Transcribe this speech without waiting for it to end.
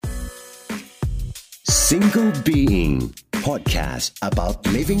Single Being Podcast about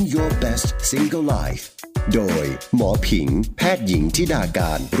living your best single life โดยหมอผิงแพทย์หญิงธิดาก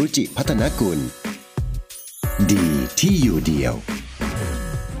ารรุจิพัฒนกุลดีที่อยู่เดียว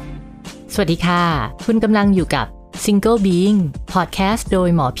สวัสดีค่ะคุณกำลังอยู่กับ Single Being Podcast โดย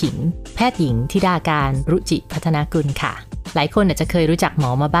หมอผิงแพทย์หญิงธิดาการรุจิพัฒนกุลค่ะหลายคนอาจจะเคยรู้จักหม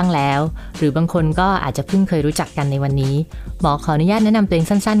อมาบ้างแล้วหรือบางคนก็อาจจะเพิ่งเคยรู้จักกันในวันนี้หมอขออนุญาตแนะนำตัวเอง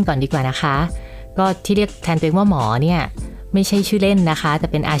สั้นๆก่อนดีกว่านะคะก็ที่เรียกแทนตัวเองว่าหมอเนี่ยไม่ใช่ชื่อเล่นนะคะแต่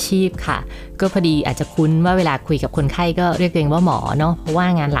เป็นอาชีพค่ะก็พอดีอาจจะคุ้นว่าเวลาคุยกับคนไข้ก็เรียกตัวเองว่าหมอเนาะเพราะว่า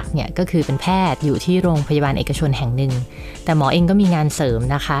งานหลักเนี่ยก็คือเป็นแพทย์อยู่ที่โรงพยาบาลเอกชนแห่งหนึ่งแต่หมอเองก็มีงานเสริม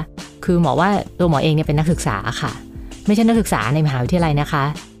นะคะคือหมอว่าตัวหมอเองเนี่ยเป็นนักศึกษาค่ะไม่ใช่นักศึกษาในมหาวิทยาลัยนะคะ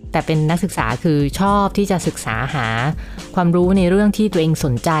แต่เป็นนักศึกษาคือชอบที่จะศึกษาหาความรู้ในเรื่องที่ตัวเองส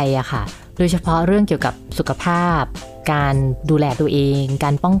นใจอะค่ะโดยเฉพาะเรื่องเกี่ยวกับสุขภาพการดูแลตัวเองกา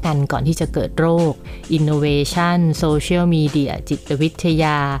รป้องกันก่อนที่จะเกิดโรค innovation social media จิตวิทย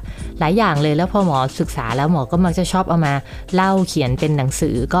าหลายอย่างเลยแล้วพอหมอศึกษาแล้วหมอก็มักจะชอบเอามาเล่าเขียนเป็นหนังสื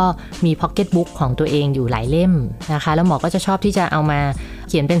อก็มี pocket book ของตัวเองอยู่หลายเล่มนะคะแล้วหมอก็จะชอบที่จะเอามา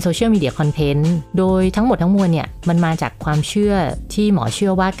เขียนเป็น social media content โดยทั้งหมดทั้งมวลเนี่ยมันมาจากความเชื่อที่หมอเชื่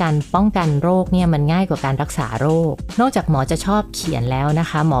อว่าการป้องกันโรคเนี่ยมันง่ายกว่าการรักษาโรคนอกจากหมอจะชอบเขียนแล้วนะ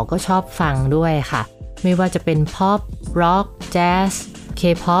คะหมอก็ชอบฟังด้วยค่ะไม่ว่าจะเป็น pop rock jazz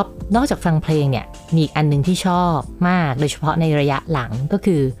K-pop นอกจากฟังเพลงเนี่ยมีอีกอันนึงที่ชอบมากโดยเฉพาะในระยะหลังก็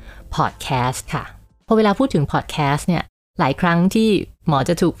คือ podcast ค่ะพอเวลาพูดถึง podcast เนี่ยหลายครั้งที่หมอ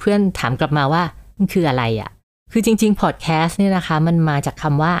จะถูกเพื่อนถามกลับมาว่ามันคืออะไรอ่ะคือจริงๆ podcast เนี่ยนะคะมันมาจากค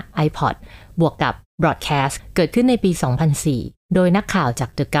ำว่า iPod บวกกับ broadcast เกิดขึ้นในปี 2004 โดยนักข่าวจาก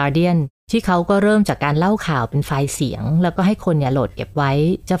The Guardianที่เขาก็เริ่มจากการเล่าข่าวเป็นไฟล์เสียงแล้วก็ให้คนเนี่ยโหลดเก็บไว้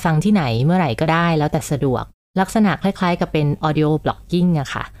จะฟังที่ไหนเมื่อไหร่ก็ได้แล้วแต่สะดวกลักษณะคล้ายๆกับเป็น audio blogging อะ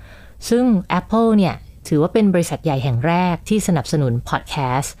ค่ะซึ่ง Apple เนี่ยถือว่าเป็นบริษัทใหญ่แห่งแรกที่สนับสนุน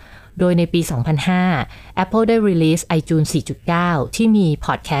podcast โดยในปี 2005 Apple ได้ release iTunes 4.9 ที่มี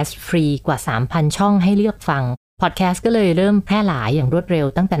podcast ฟรีกว่า 3,000 ช่องให้เลือกฟัง podcast ก็เลยเริ่มแพร่หลายอย่างรวดเร็ว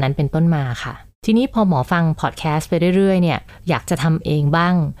ตั้งแต่นั้นเป็นต้นมาค่ะทีนี้พอหมอฟัง podcast ไปเรื่อยๆเนี่ยอยากจะทำเองบ้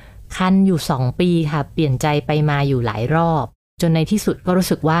างคันอยู่2ปีค่ะเปลี่ยนใจไปมาอยู่หลายรอบจนในที่สุดก็รู้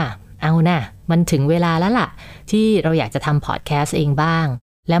สึกว่าเอานะมันถึงเวลาแล้วล่ะที่เราอยากจะทำพอดแคสต์เองบ้าง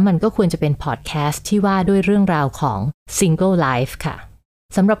แล้วมันก็ควรจะเป็นพอดแคสต์ที่ว่าด้วยเรื่องราวของ Single Life ค่ะ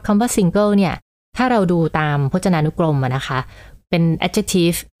สำหรับคำว่า Single เนี่ยถ้าเราดูตามพจนานุกรมนะคะเป็น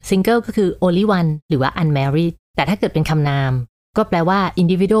adjective Single ก็คือ only one หรือว่า unmarried แต่ถ้าเกิดเป็นคำนามก็แปลว่า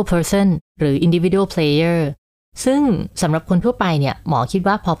individual person หรือ individual playerซึ่งสำหรับคนทั่วไปเนี่ยหมอคิด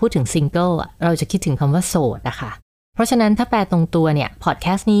ว่าพอพูดถึง Single เราจะคิดถึงคำว่าโสดนะคะเพราะฉะนั้นถ้าแปลตรงตัวเนี่ยพอดแค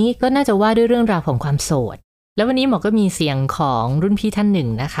สต์นี้ก็น่าจะว่าด้วยเรื่องราวของความโสดแล้ววันนี้หมอก็มีเสียงของรุ่นพี่ท่านหนึ่ง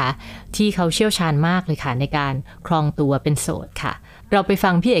นะคะที่เขาเชี่ยวชาญมากเลยค่ะในการครองตัวเป็นโสดค่ะเราไปฟั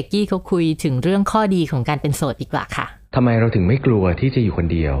งพี่เอกกี้เขาคุยถึงเรื่องข้อดีของการเป็นโสดดีกว่าค่ะทำไมเราถึงไม่กลัวที่จะอยู่คน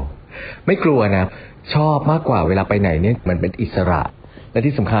เดียวไม่กลัวนะชอบมากกว่าเวลาไปไหนเนี่ยมันเป็นอิสระและ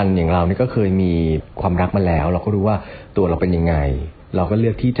ที่สำคัญอย่างเรานี่ก็เคยมีความรักมาแล้วเราก็รู้ว่าตัวเราเป็นยังไงเราก็เลื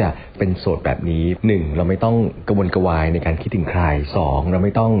อกที่จะเป็นโสดแบบนี้1เราไม่ต้องกระวนกระวายในการคิดถึงใคร2เราไ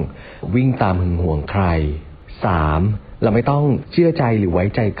ม่ต้องวิ่งตามหึงหวงใคร3เราไม่ต้องเชื่อใจหรือไว้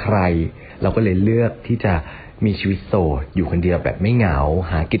ใจใครเราก็เลยเลือกที่จะมีชีวิตโสดอยู่คนเดียวแบบไม่เหงา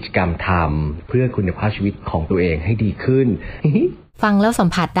หากิจกรรมทำเพื่อคุณภาพชีวิตของตัวเองให้ดีขึ้น ฟังแล้วสัม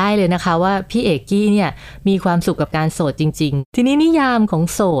ผัสได้เลยนะคะว่าพี่เอกกี้เนี่ยมีความสุขกับการโสดจริงๆทีนี้นิยามของ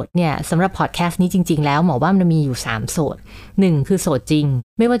โสดเนี่ยสำหรับพอดแคสต์นี้จริงๆแล้วหมอว่ามันมีอยู่3โสด1คือโสดจริง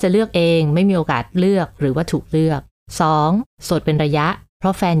ไม่ว่าจะเลือกเองไม่มีโอกาสเลือกหรือว่าถูกเลือก2โสดเป็นระยะเพรา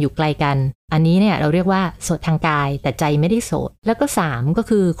ะแฟนอยู่ไกลกันอันนี้เนี่ยเราเรียกว่าโสดทางกายแต่ใจไม่ได้โสดแล้วก็3ก็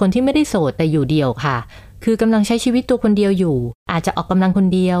คือคนที่ไม่ได้โสดแต่อยู่เดี่ยวค่ะคือกำลังใช้ชีวิตตัวคนเดียวอยู่อาจจะออกกำลังคน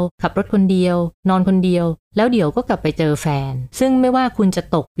เดียวขับรถคนเดียวนอนคนเดียวแล้วเดี๋ยวก็กลับไปเจอแฟนซึ่งไม่ว่าคุณจะ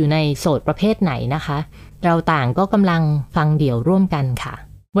ตกอยู่ในโสดประเภทไหนนะคะเราต่างก็กำลังฟังเดี่ยวร่วมกันค่ะ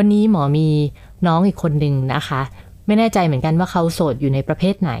วันนี้หมอมีน้องอีกคนหนึ่งนะคะไม่แน่ใจเหมือนกันว่าเขาโสดอยู่ในประเภ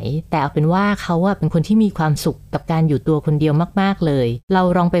ทไหนแต่เอาเป็นว่าเขาเป็นคนที่มีความสุขกับการอยู่ตัวคนเดียวมากๆเลยเรา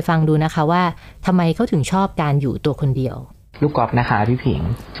ลองไปฟังดูนะคะว่าทำไมเขาถึงชอบการอยู่ตัวคนเดียวลูกกอล์ฟนะคะพี่ผิง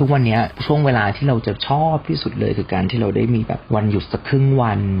ทุกวันนี้ช่วงเวลาที่เราจะชอบที่สุดเลยคือการที่เราได้มีแบบวันหยุดสักครึ่ง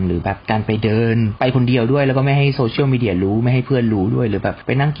วันหรือแบบการไปเดินไปคนเดียวด้วยแล้วก็ไม่ให้โซเชียลมีเดียรู้ไม่ให้เพื่อนรู้ด้วยหรือแบบไ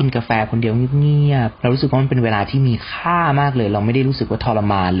ปนั่งกินกาแฟคนเดียวเงียบๆเรารู้สึกว่ามันเป็นเวลาที่มีค่ามากเลยเราไม่ได้รู้สึกว่าทร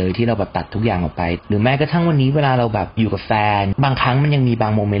มานเลยที่เราแบบตัดทุกอย่างออกไปหรือแม้กระทั่งวันนี้เวลาเราแบบอยู่กับแฟนบางครั้งมันยังมีบา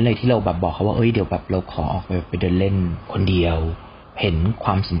งโมเมนต์เลยที่เราแบบบอกเขาว่าเดี๋ยวแบบเราขอออกไปเดินเล่นคนเดียว เห็นคว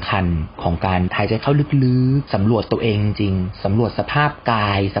ามสำคัญของการหายใจเข้าลึกๆสำรวจตัวเองจริงสำรวจสภาพกา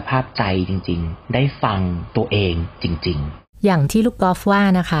ยสภาพใจจริงๆได้ฟังตัวเองจริงๆอย่างที่ลูกกอล์ฟว่า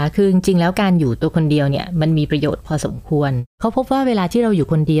นะคะคือจริงๆแล้วการอยู่ตัวคนเดียวเนี่ยมันมีประโยชน์พอสมควรเขาพบว่าเวลาที่เราอยู่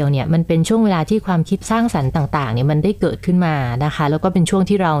คนเดียวเนี่ยมันเป็นช่วงเวลาที่ความคิดสร้างสรรค์ต่างๆเนี่ยมันได้เกิดขึ้นมานะคะแล้วก็เป็นช่วง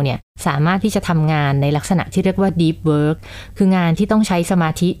ที่เราเนี่ยสามารถที่จะทำงานในลักษณะที่เรียกว่า deep work คืองานที่ต้องใช้สมา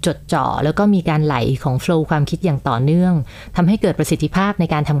ธิจดจ่อแล้วก็มีการไหลของ flow ความคิดอย่างต่อเนื่องทำให้เกิดประสิทธิภาพใน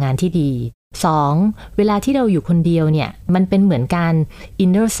การทำงานที่ดี2เวลาที่เราอยู่คนเดียวเนี่ยมันเป็นเหมือนการ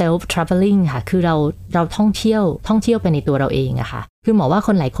inner self traveling ค่ะคือเราท่องเที่ยวไปในตัวเราเองอะค่ะคือหมอว่าค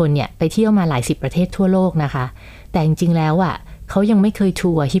นหลายคนเนี่ยไปเที่ยวมาหลาย10ประเทศทั่วโลกนะคะแต่จริงๆแล้วอะเขายังไม่เคย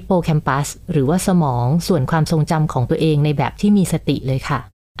ทัวร์ฮิปโปแคมปัสหรือว่าสมองส่วนความทรงจำของตัวเองในแบบที่มีสติเลยค่ะ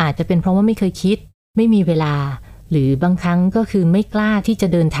อาจจะเป็นเพราะว่าไม่เคยคิดไม่มีเวลาหรือบางครั้งก็คือไม่กล้าที่จะ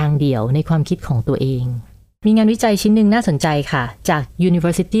เดินทางเดี่ยวในความคิดของตัวเองมีงานวิจัยชิ้นหนึ่งน่าสนใจค่ะจาก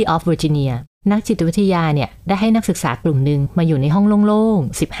University of Virginia นักจิตวิทยาเนี่ยได้ให้นักศึกษากลุ่มหนึ่งมาอยู่ในห้องโล่ง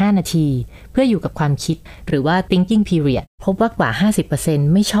ๆ15นาทีเพื่ออยู่กับความคิดหรือว่า thinking period พบว่ากว่า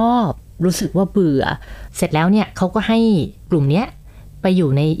 50% ไม่ชอบรู้สึกว่าเบื่อเสร็จแล้วเนี่ยเขาก็ให้กลุ่มเนี้ยไปอยู่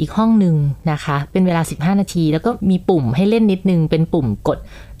ในอีกห้องนึงนะคะเป็นเวลา15นาทีแล้วก็มีปุ่มให้เล่นนิดนึงเป็นปุ่มกด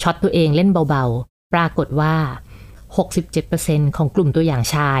ช็อตตัวเองเล่นเบาๆปรากฏว่า67% ของกลุ่มตัวอย่าง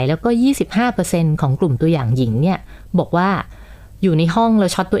ชายแล้วก็ 25% ของกลุ่มตัวอย่างหญิงเนี่ยบอกว่าอยู่ในห้องแล้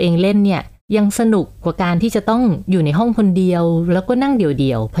วช็อตตัวเองเล่นเนี่ยยังสนุกกว่าการที่จะต้องอยู่ในห้องคนเดียวแล้วก็นั่งเ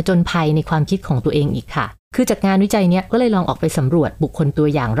ดี่ยวๆผจญภัยในความคิดของตัวเองอีกค่ะคือจากงานวิจัยเนี้ยก็เลยลองออกไปสำรวจบุคคลตัว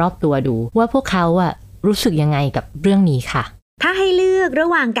อย่างรอบตัวดูว่าพวกเขาอะรู้สึกยังไงกับเรื่องนี้ค่ะถ้าให้เลือกระ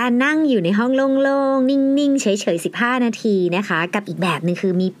หว่างการนั่งอยู่ในห้องโล่งๆนิ่งๆเฉยๆ15นาทีนะคะกับอีกแบบนึงคื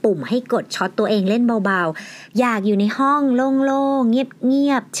อมีปุ่มให้กดช็อตตัวเองเล่นเบาๆอยากอยู่ในห้องโล่งๆเงี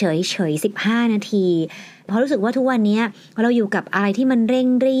ยบๆเฉยๆ15นาทีเพราะรู้สึกว่าทุกวันนี้เราอยู่กับอะไรที่มันเร่ง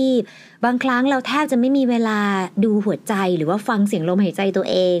รีบบางครั้งเราแทบจะไม่มีเวลาดูหัวใจหรือว่าฟังเสียงลมหายใจตัว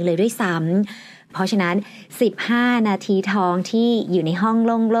เองเลยด้วยซ้ำเพราะฉะนั้น15นาทีทองที่อยู่ในห้องโ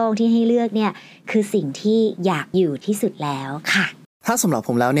ล่งๆที่ให้เลือกเนี่ยคือสิ่งที่อยากอยู่ที่สุดแล้วค่ะถ้าสำหรับผ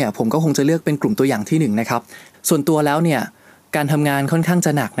มแล้วเนี่ยผมก็คงจะเลือกเป็นกลุ่มตัวอย่างที่1นะครับส่วนตัวแล้วเนี่ยการทำงานค่อนข้างจ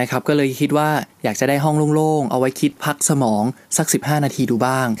ะหนักนะครับก็เลยคิดว่าอยากจะได้ห้องโล่งๆเอาไว้คิดพักสมองสัก15นาทีดู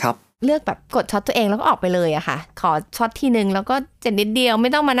บ้างครับเลือกแบบกดช็อตตัวเองแล้วก็ออกไปเลยอะค่ะขอช็อตทีนึงแล้วก็เจ็บนิดเดียวไม่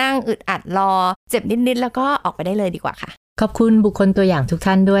ต้องมานั่งอึดอัดรอเจ็บนิดๆแล้วก็ออกไปได้เลยดีกว่าค่ะขอบคุณบุคคลตัวอย่างทุก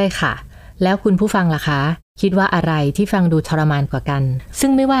ท่านด้วยค่ะแล้วคุณผู้ฟังล่ะคะคิดว่าอะไรที่ฟังดูทรมานกว่ากันซึ่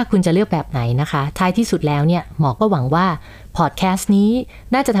งไม่ว่าคุณจะเลือกแบบไหนนะคะท้ายที่สุดแล้วเนี่ยหมอก็หวังว่าพอดแคสต์นี้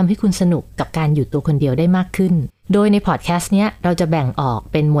น่าจะทำให้คุณสนุกกับการอยู่ตัวคนเดียวได้มากขึ้นโดยในพอดแคสต์เนี้ยเราจะแบ่งออก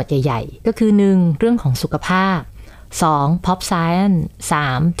เป็นหมวดใหญ่ๆก็คือ 1. เรื่องของสุขภาพ 2. pop science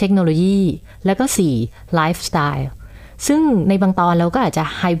 3. เทคโนโลยีแล้วก็ 4. lifestyle ซึ่งในบางตอนเราก็อาจจะ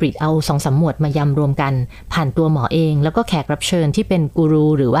ไฮบริดเอา 2-3 หมวดมายำรวมกันผ่านตัวหมอเองแล้วก็แขกรับเชิญที่เป็นกูรู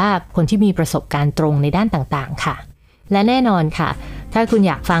หรือว่าคนที่มีประสบการณ์ตรงในด้านต่างๆค่ะและแน่นอนค่ะถ้าคุณอ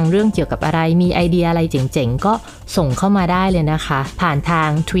ยากฟังเรื่องเกี่ยวกับอะไรมีไอเดียอะไรเจ๋งๆก็ส่งเข้ามาได้เลยนะคะผ่านทาง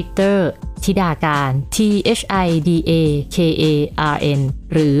Twitter ธิดาการ THIDAKARN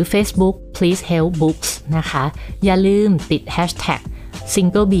หรือ Facebook Please Help Books นะคะอย่าลืมติด Hashtag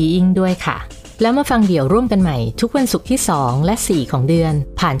Single Being ด้วยค่ะแล้วมาฟังเดี่ยวร่วมกันใหม่ทุกวันศุกร์ที่2และ4ของเดือน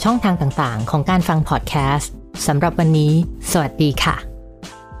ผ่านช่องทางต่างๆของการฟังพอดแคสต์สำหรับวันนี้สวัสดีค่ะ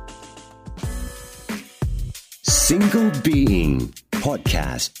Single Being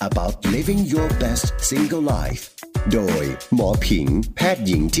Podcast about living your best single life โดยหมอผิงแพทย์ห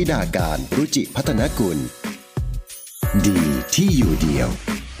ญิงธิดาการรุจิพัฒนกุลดีที่อยู่เดียว